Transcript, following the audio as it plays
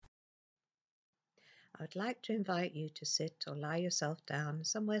I'd like to invite you to sit or lie yourself down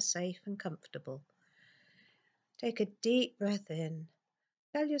somewhere safe and comfortable. Take a deep breath in.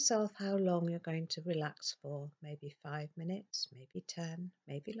 Tell yourself how long you're going to relax for, maybe 5 minutes, maybe 10,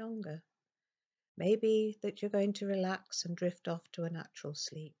 maybe longer. Maybe that you're going to relax and drift off to a natural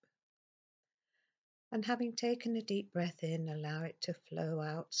sleep. And having taken a deep breath in, allow it to flow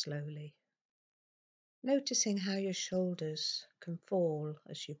out slowly. Noticing how your shoulders can fall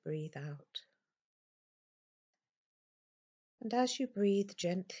as you breathe out. And as you breathe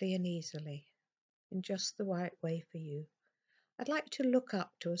gently and easily, in just the right way for you, I'd like to look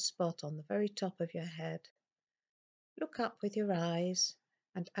up to a spot on the very top of your head. Look up with your eyes,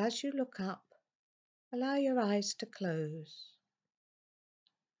 and as you look up, allow your eyes to close.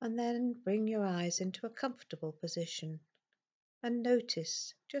 And then bring your eyes into a comfortable position and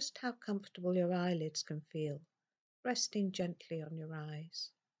notice just how comfortable your eyelids can feel, resting gently on your eyes.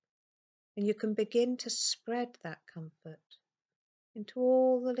 And you can begin to spread that comfort into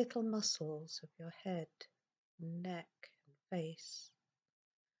all the little muscles of your head, neck and face,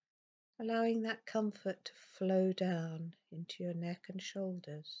 allowing that comfort to flow down into your neck and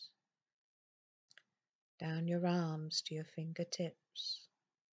shoulders, down your arms to your fingertips.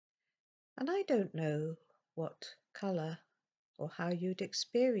 And I don't know what colour or how you'd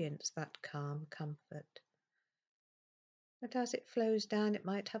experience that calm comfort, but as it flows down it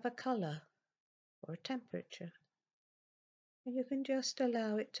might have a colour or a temperature. And you can just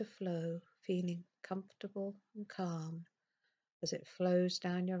allow it to flow, feeling comfortable and calm as it flows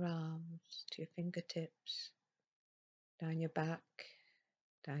down your arms to your fingertips, down your back,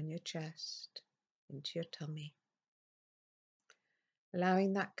 down your chest, into your tummy.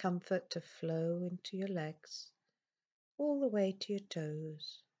 Allowing that comfort to flow into your legs, all the way to your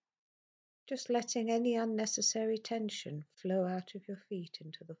toes. Just letting any unnecessary tension flow out of your feet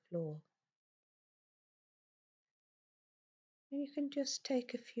into the floor. And you can just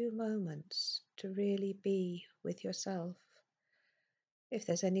take a few moments to really be with yourself. If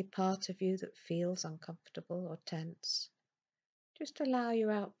there's any part of you that feels uncomfortable or tense, just allow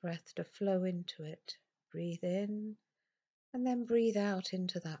your out-breath to flow into it. Breathe in and then breathe out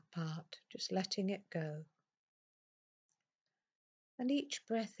into that part, just letting it go. And each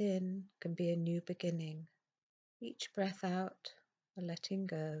breath in can be a new beginning. Each breath out, a letting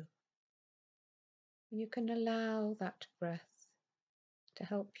go. And you can allow that breath to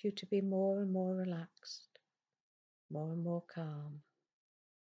help you to be more and more relaxed, more and more calm,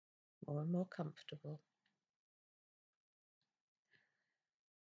 more and more comfortable.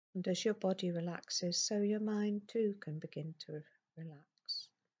 And as your body relaxes, so your mind too can begin to relax.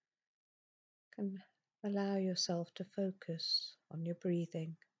 Can allow yourself to focus on your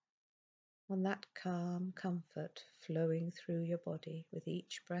breathing, on that calm comfort flowing through your body with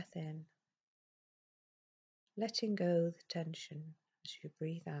each breath in, letting go the tension as you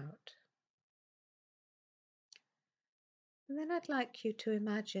breathe out. And then I'd like you to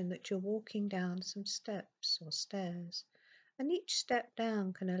imagine that you're walking down some steps or stairs, and each step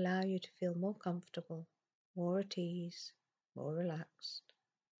down can allow you to feel more comfortable, more at ease, more relaxed.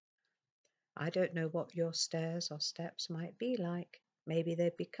 I don't know what your stairs or steps might be like. Maybe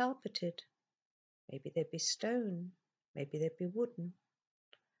they'd be carpeted, maybe they'd be stone, maybe they'd be wooden.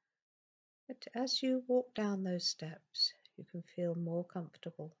 But as you walk down those steps, you can feel more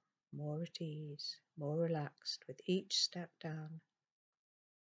comfortable, more at ease, more relaxed with each step down.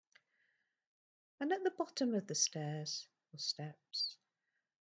 And at the bottom of the stairs or steps,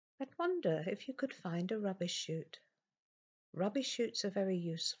 I'd wonder if you could find a rubbish chute. Rubbish chutes are very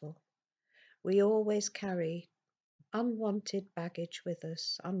useful. We always carry unwanted baggage with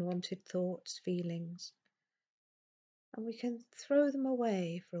us, unwanted thoughts, feelings, and we can throw them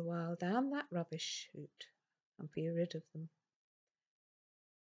away for a while down that rubbish chute and be rid of them.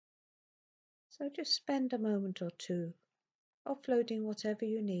 So just spend a moment or two offloading whatever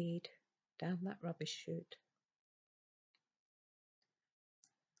you need down that rubbish chute.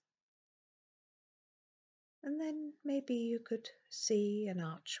 And then maybe you could see an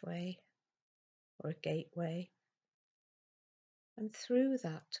archway or a gateway. And through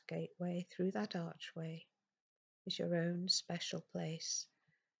that gateway, through that archway, is your own special place.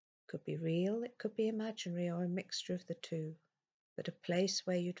 It could be real, it could be imaginary, or a mixture of the two, but a place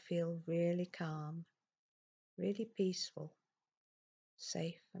where you'd feel really calm, really peaceful,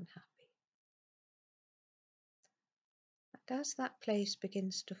 safe and happy. And as that place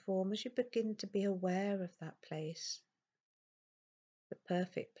begins to form, as you begin to be aware of that place, the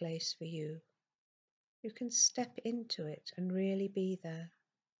perfect place for you, you can step into it and really be there.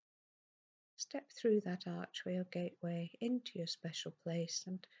 Step through that archway or gateway into your special place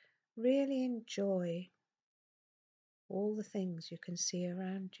and really enjoy all the things you can see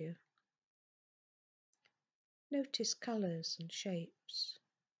around you. Notice colours and shapes.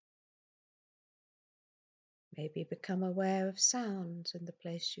 Maybe become aware of sounds in the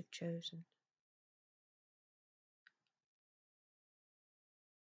place you've chosen.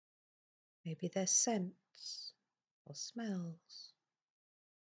 Maybe there's scents or smells.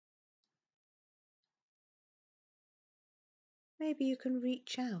 Maybe you can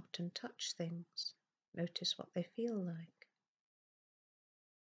reach out and touch things. Notice what they feel like.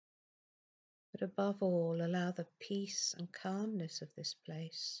 But above all, allow the peace and calmness of this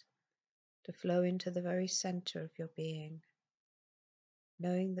place to flow into the very centre of your being,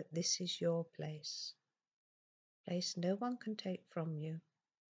 knowing that this is your place, a place no one can take from you.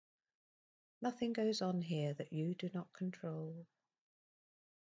 Nothing goes on here that you do not control.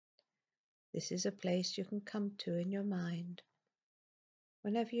 This is a place you can come to in your mind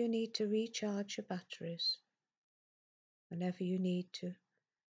whenever you need to recharge your batteries, whenever you need to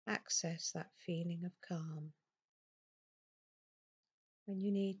access that feeling of calm, when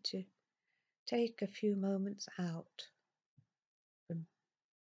you need to take a few moments out from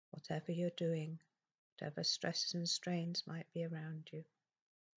whatever you're doing, whatever stresses and strains might be around you.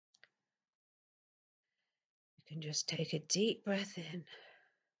 You can just take a deep breath in,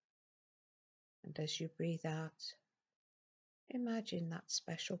 and as you breathe out, imagine that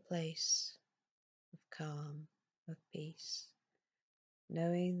special place of calm, of peace,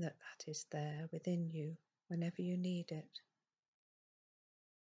 knowing that that is there within you whenever you need it.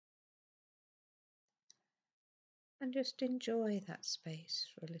 And just enjoy that space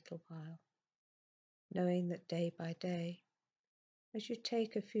for a little while, knowing that day by day, as you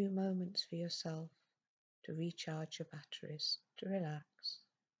take a few moments for yourself to recharge your batteries, to relax,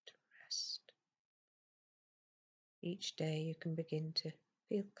 to rest, each day you can begin to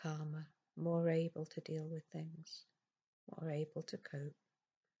feel calmer, more able to deal with things, more able to cope.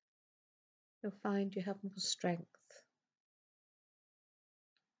 You'll find you have more strength,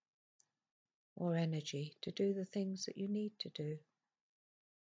 more energy to do the things that you need to do.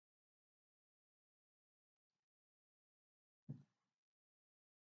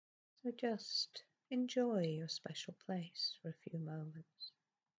 So just enjoy your special place for a few moments,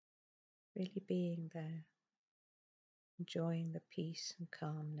 really being there, enjoying the peace and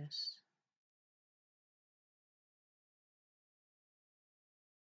calmness.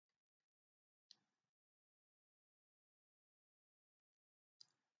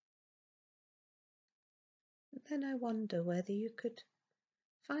 And then I wonder whether you could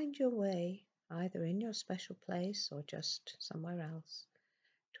find your way, either in your special place or just somewhere else,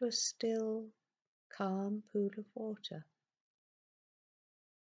 to a still, calm pool of water.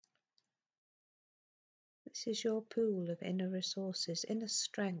 This is your pool of inner resources, inner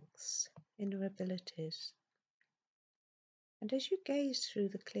strengths, inner abilities. And as you gaze through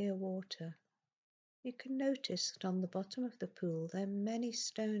the clear water, you can notice that on the bottom of the pool there are many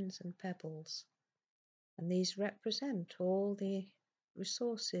stones and pebbles, and these represent all the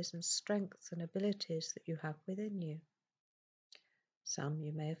resources and strengths and abilities that you have within you. Some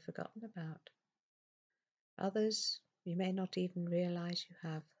you may have forgotten about. Others you may not even realize you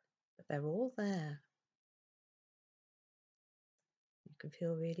have, but they're all there. You can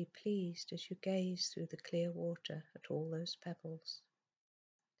feel really pleased as you gaze through the clear water at all those pebbles.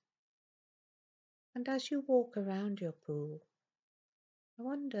 And as you walk around your pool, I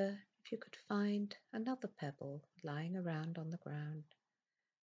wonder if you could find another pebble lying around on the ground,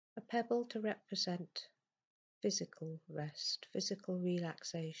 a pebble to represent physical rest, physical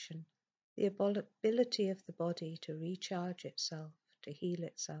relaxation, the ability of the body to recharge itself, to heal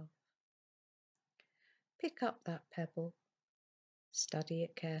itself. Pick up that pebble, study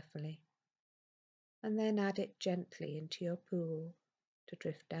it carefully, and then add it gently into your pool to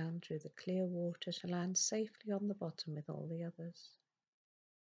drift down through the clear water to land safely on the bottom with all the others.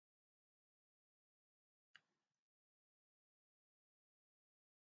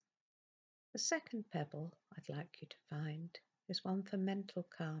 The second pebble I'd like you to find is one for mental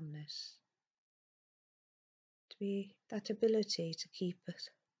calmness, to be that ability to keep a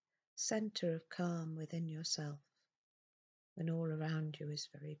centre of calm within yourself when all around you is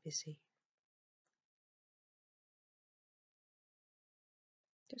very busy.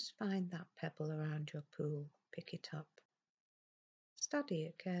 Just find that pebble around your pool, pick it up, study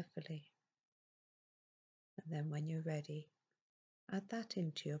it carefully, and then when you're ready, add that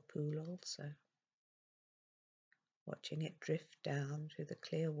into your pool also, watching it drift down through the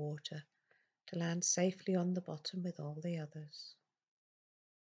clear water to land safely on the bottom with all the others.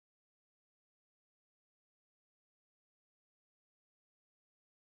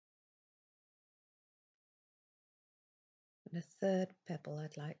 And a third pebble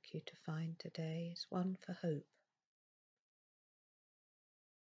I'd like you to find today is one for hope,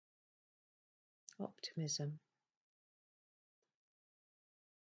 optimism,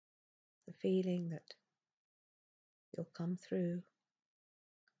 the feeling that you'll come through,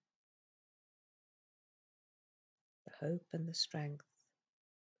 the hope and the strength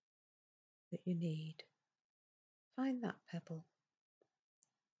that you need. Find that pebble,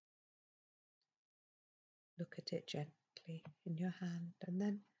 look at it gently in your hand, and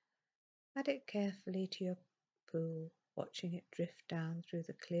then add it carefully to your pool, watching it drift down through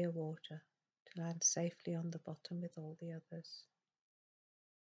the clear water to land safely on the bottom with all the others.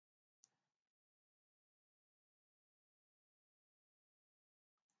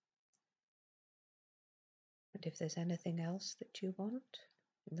 And if there's anything else that you want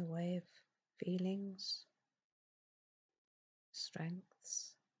in the way of feelings,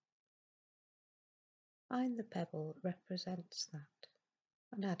 strengths, find the pebble that represents that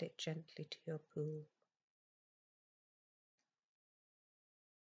and add it gently to your pool.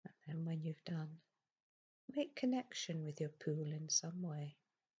 And then when you've done, make connection with your pool in some way.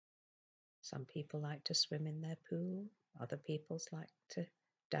 Some people like to swim in their pool, other people like to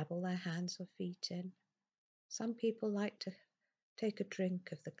dabble their hands or feet in. Some people like to take a drink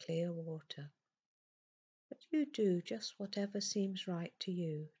of the clear water. But you do just whatever seems right to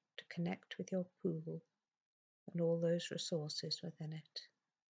you to connect with your pool and all those resources within it,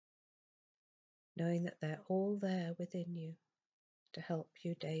 knowing that they're all there within you to help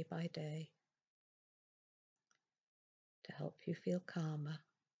you day by day, to help you feel calmer,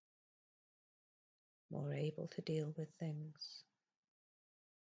 more able to deal with things,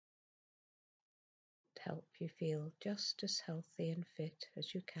 to help you feel just as healthy and fit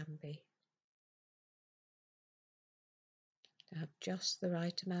as you can be, to have just the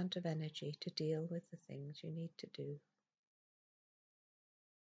right amount of energy to deal with the things you need to do.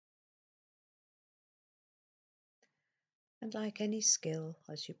 And like any skill,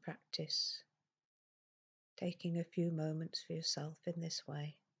 as you practice, taking a few moments for yourself in this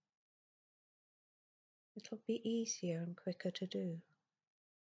way, it'll be easier and quicker to do.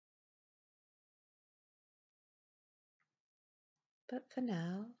 But for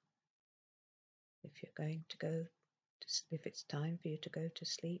now, if you're going to go if it's time for you to go to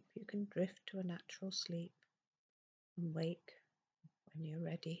sleep, you can drift to a natural sleep and wake when you're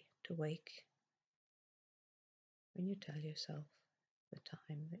ready to wake, when you tell yourself the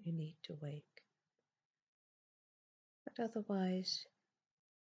time that you need to wake. But otherwise,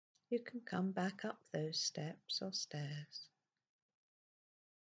 you can come back up those steps or stairs,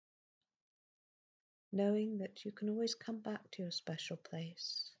 knowing that you can always come back to your special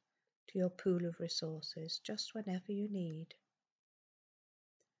place, to your pool of resources, just whenever you need.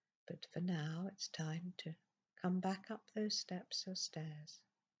 But for now, it's time to come back up those steps or stairs,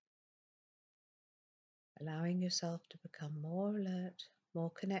 allowing yourself to become more alert,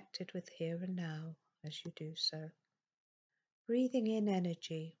 more connected with here and now as you do so. Breathing in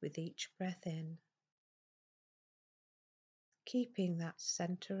energy with each breath in, keeping that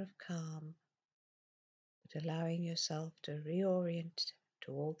center of calm, but allowing yourself to reorient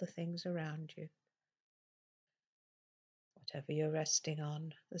to all the things around you, whatever you're resting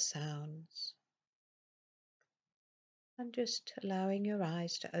on, the sounds, and just allowing your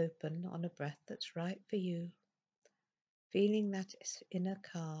eyes to open on a breath that's right for you, feeling that inner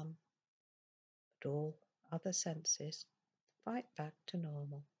calm, but all other senses fight back to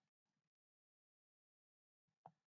normal.